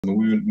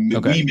We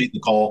made the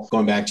call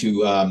going back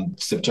to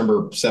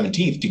September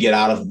 17th to get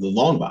out of the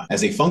long bond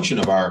as a function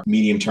of our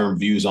medium-term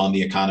views on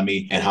the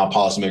economy and how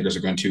policymakers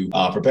are going to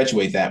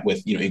perpetuate that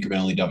with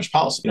incrementally dovish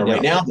policy.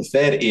 Right now, the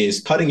Fed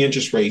is cutting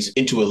interest rates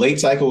into a late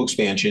cycle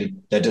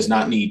expansion that does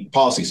not need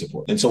policy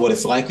support. And so what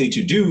it's likely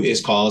to do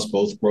is cause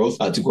both growth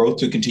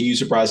to continue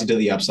surprising to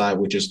the upside,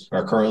 which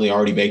are currently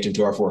already baked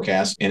into our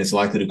forecast, and it's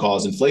likely to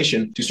cause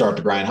inflation to start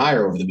to grind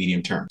higher over the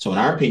medium term. So in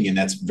our opinion,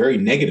 that's very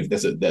negative.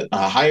 That's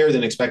a higher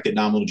than expected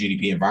nominal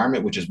GDP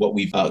environment, which is what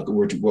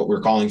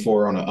we're calling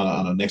for on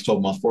a next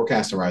 12-month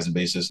forecast horizon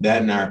basis.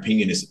 That, in our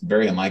opinion, is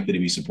very unlikely to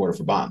be supportive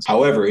for bonds.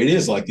 However, it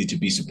is likely to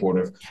be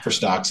supportive for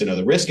stocks and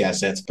other risk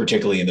assets,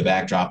 particularly in the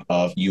backdrop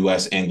of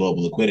U.S. and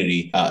global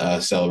liquidity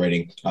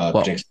accelerating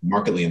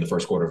markedly in the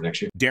first quarter of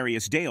next year.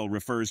 Darius Dale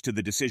refers to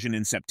the decision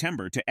in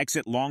September to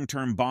exit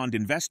long-term bond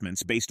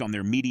investments based on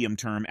their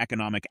medium-term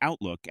economic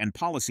outlook and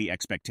policy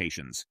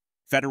expectations.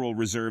 Federal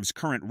Reserve's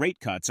current rate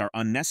cuts are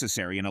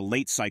unnecessary in a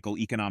late-cycle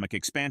economic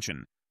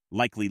expansion,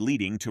 likely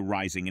leading to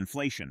rising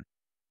inflation.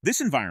 This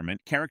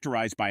environment,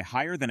 characterized by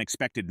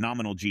higher-than-expected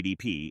nominal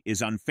GDP,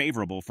 is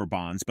unfavorable for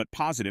bonds but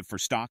positive for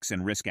stocks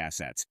and risk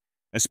assets,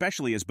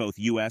 especially as both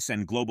U.S.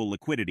 and global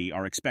liquidity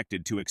are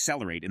expected to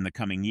accelerate in the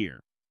coming year.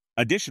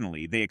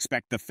 Additionally, they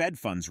expect the Fed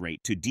funds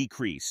rate to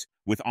decrease,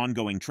 with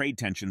ongoing trade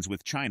tensions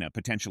with China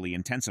potentially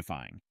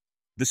intensifying.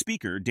 The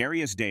speaker,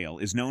 Darius Dale,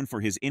 is known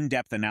for his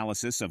in-depth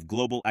analysis of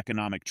global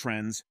economic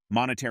trends,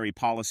 monetary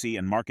policy,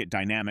 and market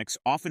dynamics,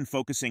 often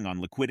focusing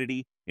on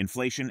liquidity,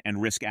 inflation,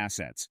 and risk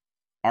assets.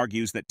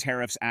 Argues that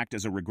tariffs act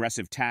as a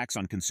regressive tax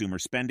on consumer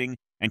spending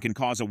and can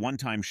cause a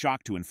one-time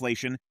shock to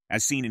inflation,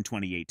 as seen in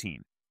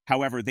 2018.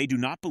 However, they do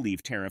not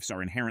believe tariffs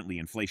are inherently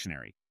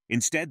inflationary.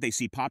 Instead, they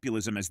see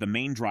populism as the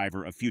main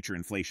driver of future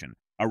inflation,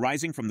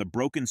 arising from the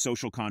broken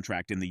social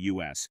contract in the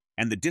U.S.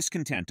 and the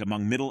discontent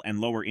among middle and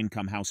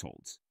lower-income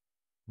households.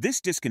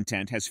 This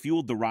discontent has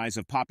fueled the rise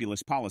of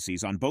populist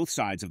policies on both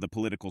sides of the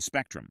political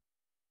spectrum.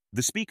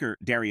 The speaker,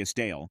 Darius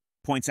Dale,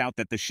 points out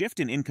that the shift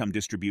in income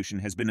distribution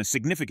has been a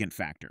significant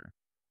factor.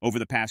 Over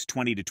the past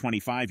 20 to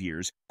 25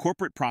 years,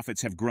 corporate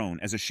profits have grown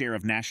as a share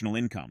of national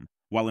income,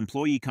 while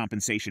employee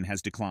compensation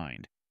has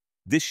declined.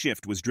 This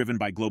shift was driven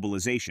by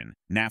globalization,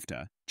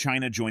 NAFTA,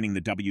 China joining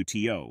the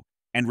WTO,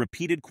 and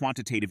repeated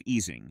quantitative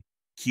easing,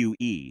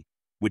 QE,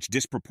 which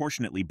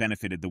disproportionately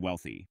benefited the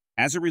wealthy.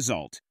 As a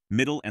result,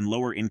 middle and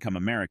lower-income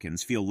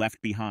Americans feel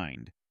left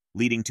behind,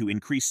 leading to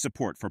increased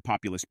support for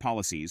populist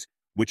policies,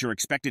 which are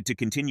expected to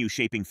continue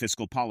shaping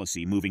fiscal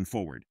policy moving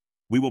forward.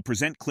 We will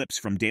present clips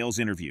from Dale's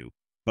interview,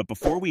 but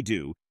before we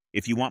do,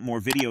 if you want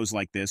more videos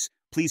like this,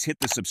 please hit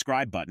the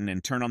subscribe button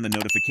and turn on the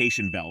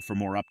notification bell for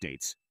more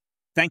updates.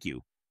 Thank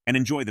you, and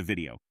enjoy the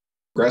video.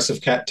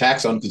 Aggressive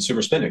tax on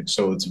consumer spending.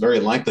 So it's very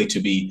likely to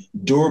be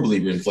durably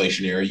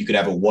inflationary. You could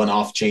have a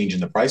one-off change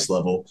in the price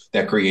level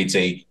that creates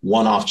a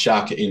one-off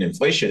shock in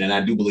inflation. And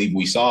I do believe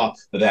we saw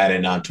that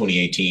in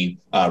 2018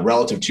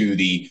 relative to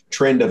the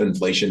trend of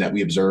inflation that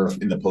we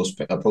observed in the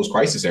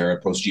post-crisis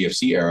era,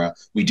 post-GFC era.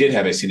 We did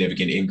have a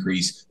significant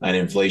increase in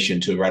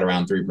inflation to right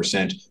around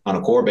 3% on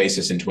a core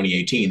basis in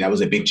 2018. That was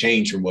a big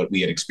change from what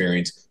we had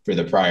experienced for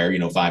the prior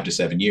 5 to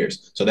 7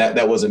 years. So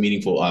that was a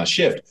meaningful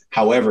shift.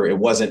 However, it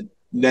wasn't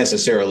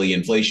necessarily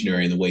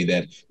inflationary in the way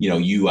that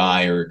you,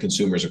 I, or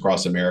consumers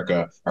across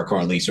America are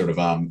currently sort of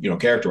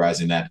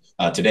characterizing that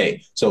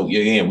today. So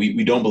again,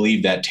 we don't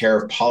believe that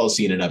tariff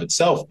policy in and of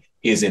itself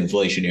is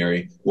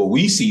inflationary. What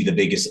we see the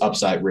biggest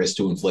upside risk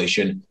to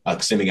inflation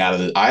stemming out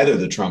of either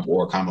the Trump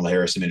or Kamala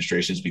Harris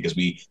administrations, because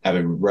we have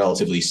a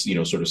relatively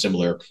sort of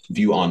similar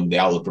view on the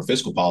outlook for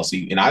fiscal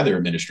policy in either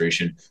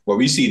administration. Where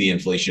we see the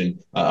inflation,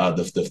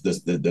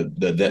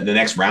 the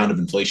next round of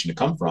inflation to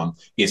come from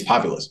is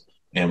populism.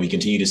 And we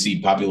continue to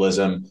see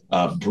populism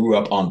brew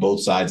up on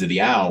both sides of the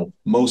aisle,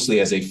 mostly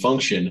as a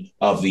function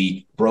of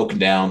the broken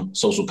down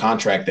social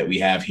contract that we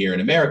have here in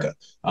America.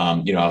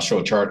 I'll show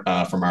a chart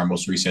from our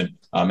most recent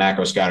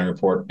macro scouting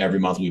report. Every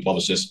month we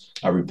publish this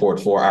report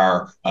for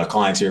our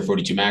clients here at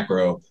 42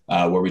 Macro,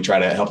 where we try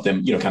to help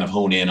them, kind of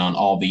hone in on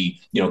all the,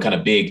 kind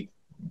of big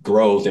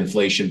growth,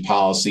 inflation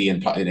policy,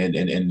 and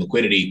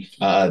liquidity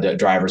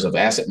drivers of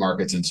asset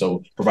markets, and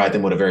so provide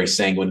them with a very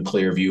sanguine,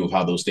 clear view of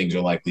how those things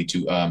are likely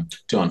to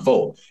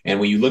unfold. And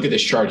when you look at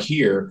this chart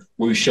here,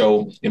 where we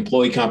show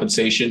employee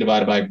compensation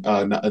divided by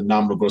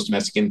nominal gross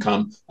domestic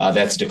income,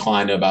 that's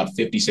declined to about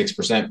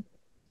 56%.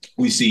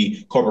 We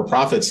see corporate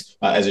profits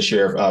as a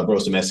share of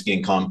gross domestic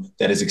income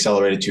that has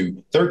accelerated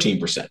to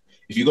 13%.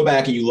 If you go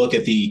back and you look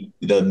at the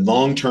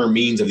long-term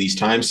means of these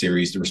time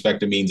series, the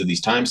respective means of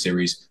these time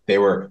series, they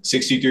were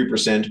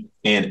 63%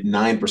 and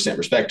 9%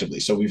 respectively.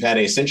 So we've had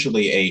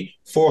essentially a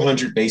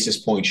 400 basis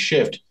point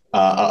shift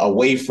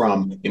away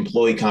from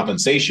employee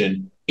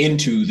compensation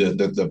into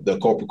the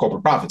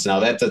corporate profits. Now,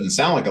 that doesn't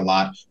sound like a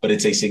lot, but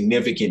it's a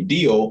significant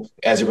deal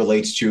as it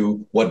relates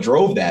to what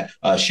drove that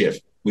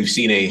shift. we've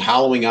seen a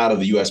hollowing out of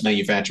the U.S.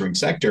 manufacturing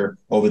sector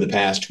over the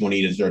past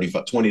 20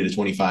 to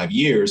 25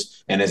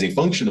 years. And as a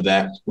function of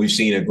that, we've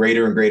seen a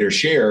greater and greater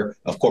share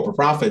of corporate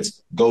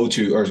profits go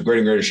to, or a greater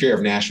and greater share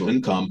of national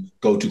income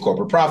go to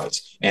corporate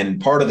profits.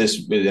 And part of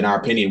this, in our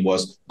opinion,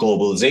 was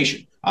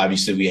globalization.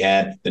 Obviously, we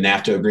had the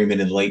NAFTA agreement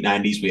in the late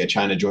 90s. We had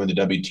China join the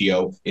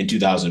WTO in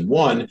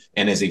 2001.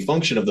 And as a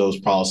function of those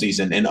policies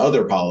and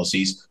other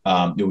policies,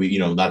 not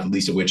the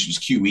least of which was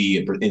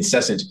QE,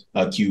 incessant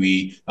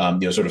QE,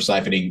 sort of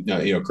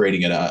siphoning,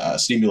 creating a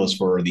stimulus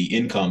for the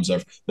incomes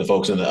of the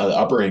folks in the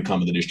upper income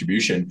of the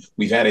distribution.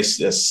 We've had a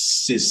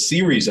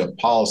series of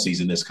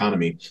policies in this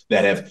economy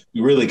that have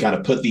really kind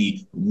of put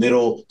the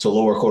middle to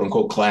lower, quote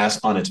unquote,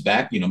 class on its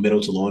back,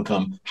 middle to low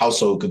income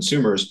household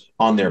consumers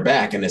on their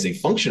back. And as a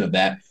function of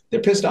that, they're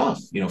pissed off,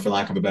 for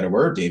lack of a better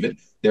word, David.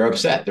 They're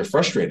upset. They're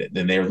frustrated.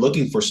 And they're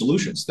looking for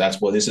solutions.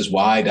 This is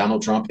why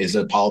Donald Trump is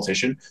a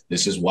politician.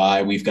 This is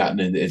why we've gotten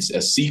a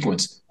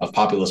sequence of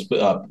populist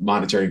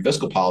monetary and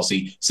fiscal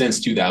policy since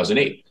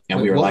 2008.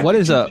 And we are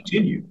likely to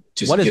continue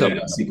to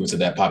get a sequence of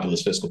that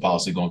populist fiscal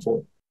policy going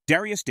forward.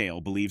 Darius Dale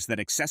believes that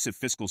excessive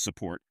fiscal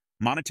support,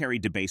 monetary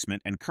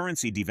debasement, and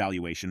currency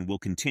devaluation will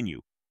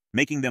continue,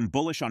 making them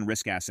bullish on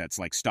risk assets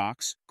like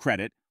stocks,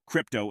 credit,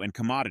 crypto, and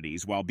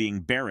commodities, while being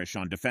bearish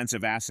on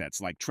defensive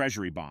assets like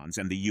treasury bonds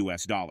and the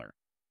U.S. dollar.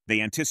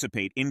 They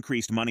anticipate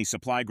increased money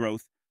supply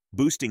growth,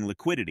 boosting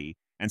liquidity,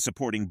 and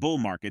supporting bull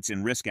markets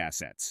in risk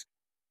assets.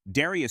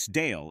 Darius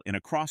Dale, in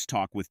a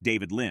crosstalk with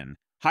David Lynn,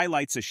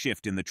 highlights a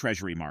shift in the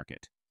treasury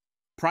market.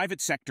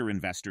 Private sector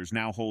investors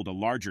now hold a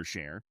larger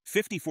share,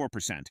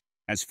 54%,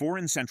 as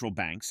foreign central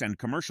banks and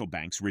commercial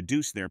banks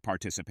reduce their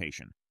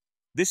participation.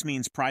 This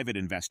means private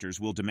investors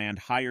will demand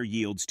higher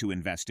yields to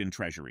invest in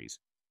treasuries.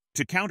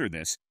 To counter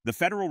this, the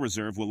Federal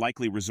Reserve will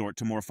likely resort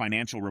to more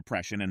financial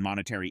repression and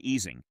monetary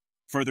easing,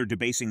 further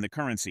debasing the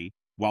currency,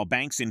 while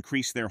banks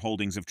increase their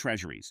holdings of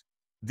treasuries.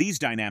 These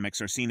dynamics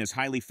are seen as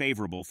highly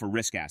favorable for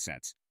risk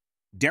assets.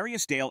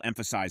 Darius Dale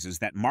emphasizes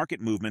that market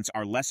movements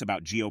are less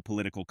about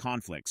geopolitical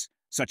conflicts,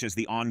 such as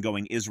the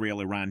ongoing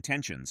Israel-Iran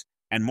tensions,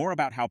 and more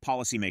about how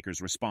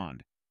policymakers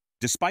respond.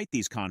 Despite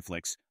these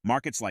conflicts,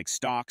 markets like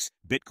stocks,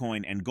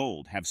 Bitcoin, and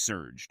gold have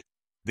surged.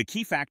 The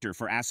key factor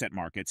for asset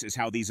markets is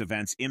how these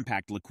events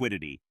impact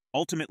liquidity,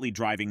 ultimately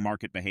driving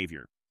market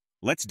behavior.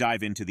 Let's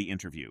dive into the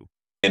interview.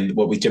 And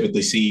what we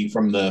typically see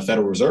from the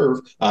Federal Reserve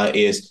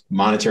is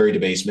monetary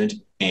debasement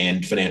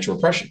and financial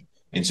repression.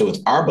 And so it's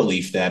our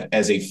belief that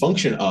as a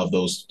function of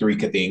those three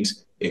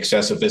things,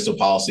 excessive fiscal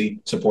policy,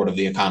 support of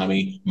the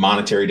economy,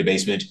 monetary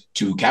debasement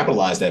to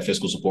capitalize that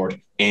fiscal support,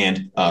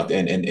 and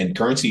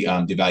currency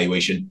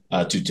devaluation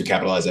to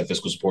capitalize that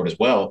fiscal support as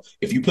well.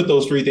 If you put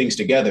those three things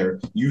together,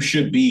 you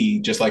should be,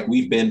 just like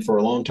we've been for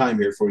a long time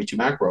here at 42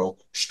 Macro,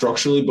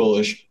 structurally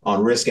bullish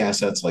on risk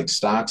assets like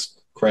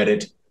stocks,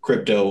 credit,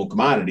 crypto,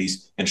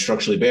 commodities, and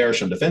structurally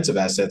bearish on defensive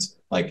assets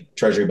like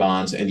treasury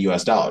bonds and the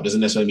U.S. dollar.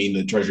 Doesn't necessarily mean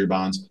the treasury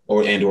bonds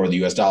or the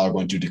U.S. dollar are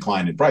going to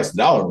decline in price. The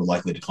dollar will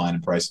likely decline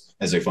in price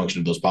as a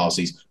function of those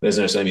policies. But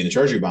doesn't necessarily mean the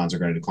treasury bonds are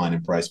going to decline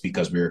in price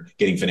because we're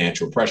getting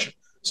financial repression.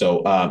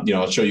 So,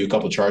 I'll show you a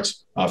couple of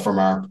charts from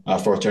our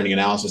forthturning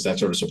analysis that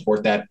sort of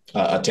support that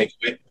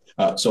takeaway.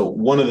 So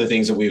one of the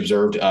things that we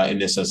observed in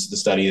this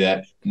study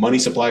that money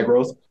supply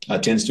growth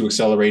tends to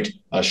accelerate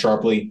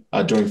sharply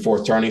during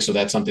fourth turning. So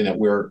that's something that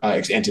we're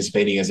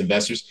anticipating as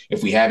investors.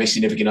 If we have a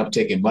significant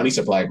uptick in money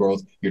supply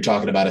growth, you're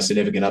talking about a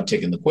significant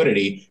uptick in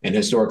liquidity, and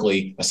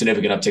historically, a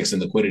significant upticks in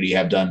liquidity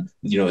have done,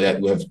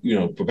 that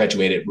have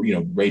perpetuated,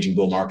 raging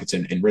bull markets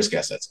and risk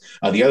assets.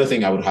 The other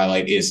thing I would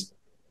highlight is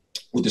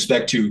with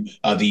respect to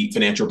the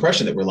financial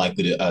repression that we're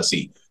likely to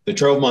see. The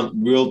 12-month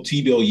real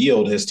T-bill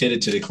yield has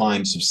tended to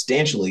decline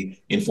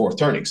substantially in fourth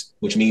turnings,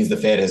 which means the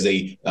Fed has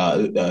a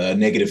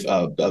negative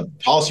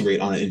policy rate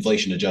on an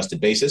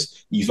inflation-adjusted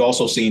basis. You've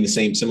also seen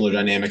the similar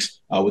dynamics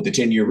with the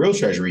 10-year real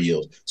Treasury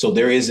yield. So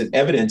there is an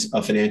evidence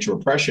of financial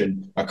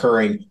repression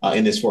occurring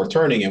in this fourth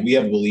turning, and we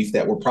have a belief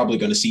that we're probably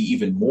going to see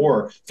even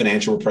more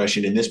financial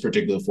repression in this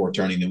particular fourth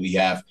turning than we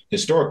have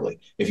historically.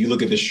 If you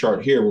look at this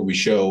chart here, where we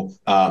show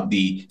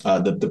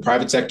the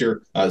private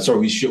sector,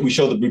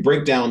 we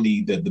break down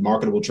the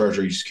marketable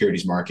Treasury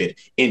securities market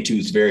into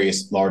its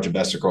various large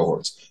investor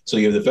cohorts. So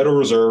you have the Federal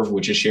Reserve,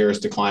 which its share is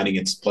declining.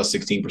 It's plus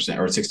 16%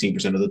 or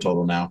 16% of the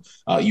total now.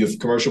 You have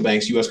commercial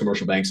banks, U.S.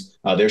 commercial banks.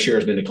 Their share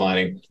has been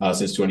declining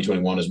since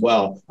 2021 as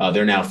well.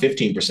 They're now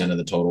 15% of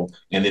the total.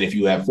 And then if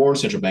you have foreign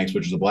central banks,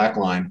 which is the black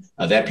line,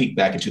 that peaked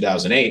back in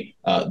 2008,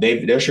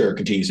 their share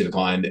continues to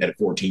decline at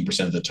 14%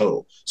 of the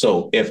total.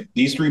 So if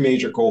these three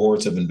major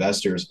cohorts of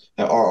investors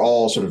are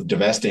all sort of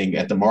divesting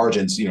at the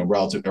margins,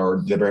 relative,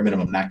 or the very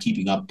minimum, not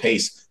keeping up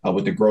pace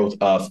with the growth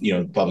of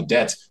public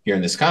debts here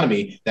in this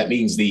economy, that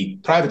means the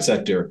private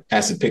sector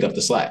has to pick up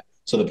the slack.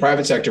 So the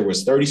private sector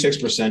was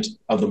 36%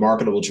 of the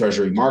marketable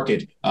Treasury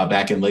market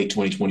back in late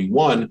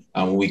 2021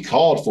 when we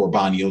called for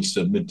bond yields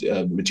to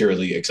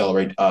materially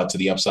accelerate to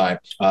the upside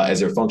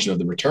as a function of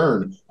the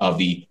return of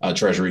the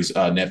Treasury's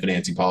net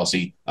financing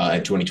policy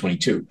in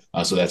 2022.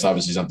 So that's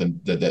obviously something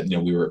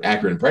that we were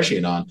accurate and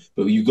prescient on.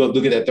 But you go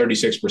look at that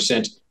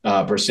 36%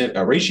 percent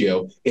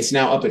ratio, it's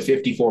now up at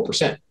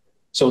 54%.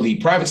 So the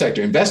private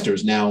sector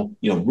investors now,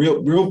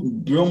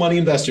 real money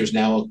investors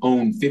now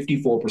own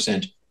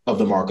 54% of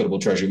the marketable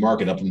treasury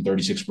market, up from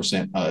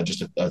 36%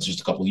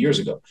 just a couple of years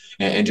ago.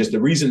 And just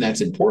the reason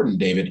that's important,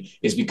 David,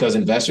 is because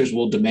investors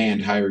will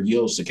demand higher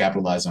yields to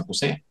capitalize Uncle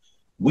Sam.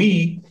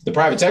 We, the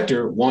private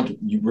sector, want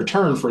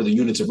return for the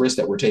units of risk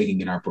that we're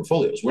taking in our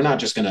portfolios. We're not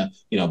just going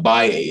to,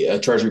 buy a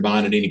treasury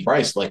bond at any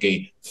price like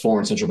a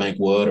foreign central bank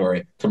would or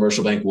a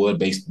commercial bank would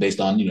based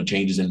on,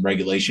 changes in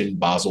regulation,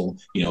 Basel,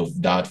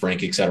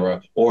 Dodd-Frank, et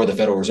cetera, or the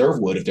Federal Reserve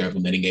would if they're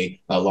implementing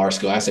a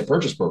large-scale asset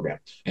purchase program.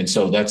 And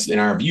so that's, in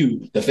our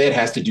view, the Fed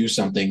has to do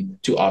something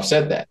to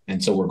offset that.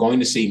 And so we're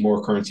going to see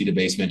more currency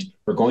debasement.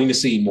 We're going to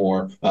see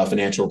more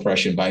financial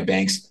oppression by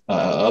banks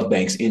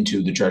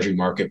into the treasury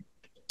market.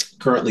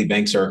 Currently,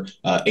 banks are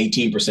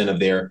 18% of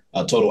their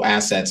total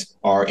assets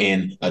are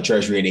in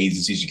Treasury and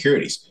agency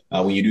securities.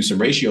 When you do some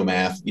ratio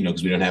math,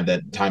 because we don't have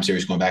that time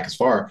series going back as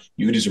far,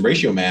 you can do some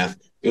ratio math.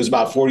 It was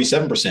about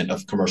 47%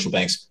 of commercial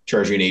banks,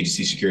 Treasury and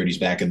agency securities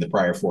back in the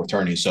prior fourth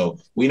turning. So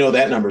we know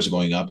that numbers are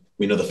going up.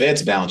 We know the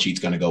Fed's balance sheet's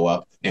going to go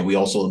up. And we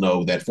also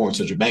know that foreign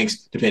central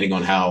banks, depending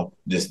on how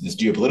this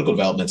geopolitical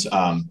developments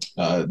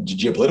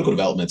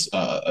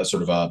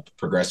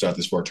progress throughout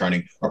this fourth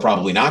turning, are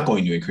probably not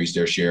going to increase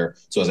their share.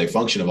 So as a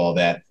function of all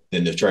that,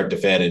 then the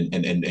Fed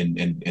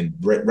and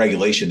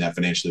regulation that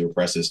financially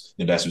represses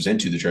investors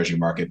into the treasury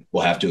market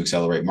will have to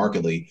accelerate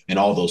markedly. And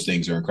all those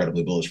things are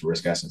incredibly bullish for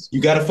risk assets.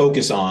 You got to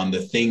focus on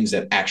the things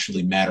that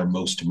actually matter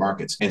most to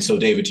markets. And so,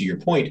 David, to your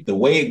point, the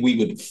way we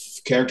would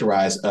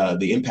characterize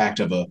the impact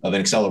of an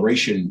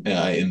acceleration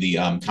in the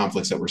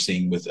conflicts that we're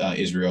seeing with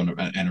Israel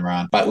and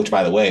Iran, which,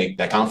 by the way,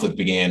 that conflict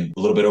began a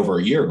little bit over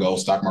a year ago.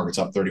 Stock market's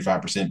up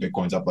 35%,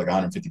 Bitcoin's up like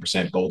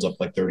 150%, gold's up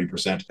like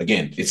 30%.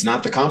 Again, it's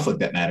not the conflict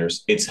that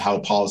matters. It's how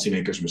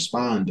policymakers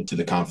respond to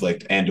the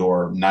conflict and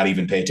or not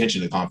even pay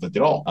attention to the conflict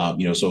at all.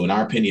 So in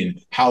our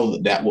opinion, how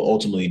that will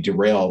ultimately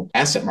derail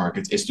asset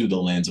markets is through the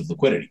lens of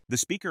liquidity. The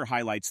speaker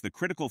highlights the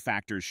critical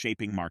factors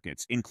shaping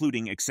markets,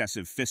 including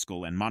excessive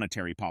fiscal and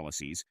monetary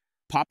policies,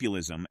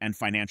 populism, and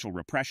financial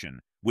repression,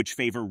 which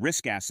favor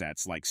risk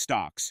assets like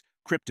stocks,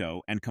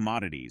 crypto, and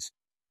commodities.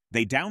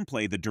 They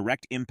downplay the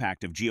direct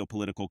impact of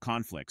geopolitical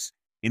conflicts,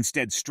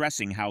 instead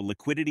stressing how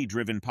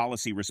liquidity-driven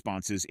policy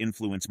responses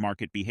influence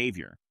market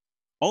behavior.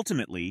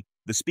 Ultimately,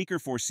 the speaker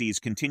foresees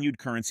continued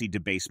currency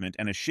debasement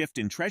and a shift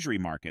in treasury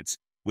markets,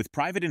 with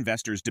private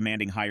investors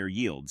demanding higher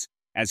yields,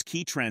 as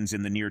key trends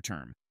in the near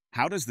term.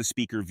 How does the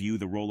speaker view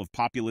the role of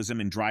populism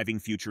in driving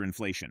future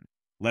inflation?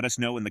 Let us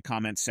know in the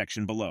comments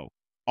section below.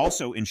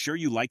 Also, ensure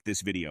you like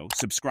this video,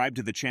 subscribe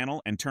to the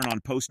channel, and turn on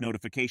post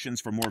notifications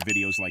for more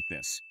videos like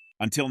this.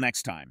 Until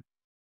next time.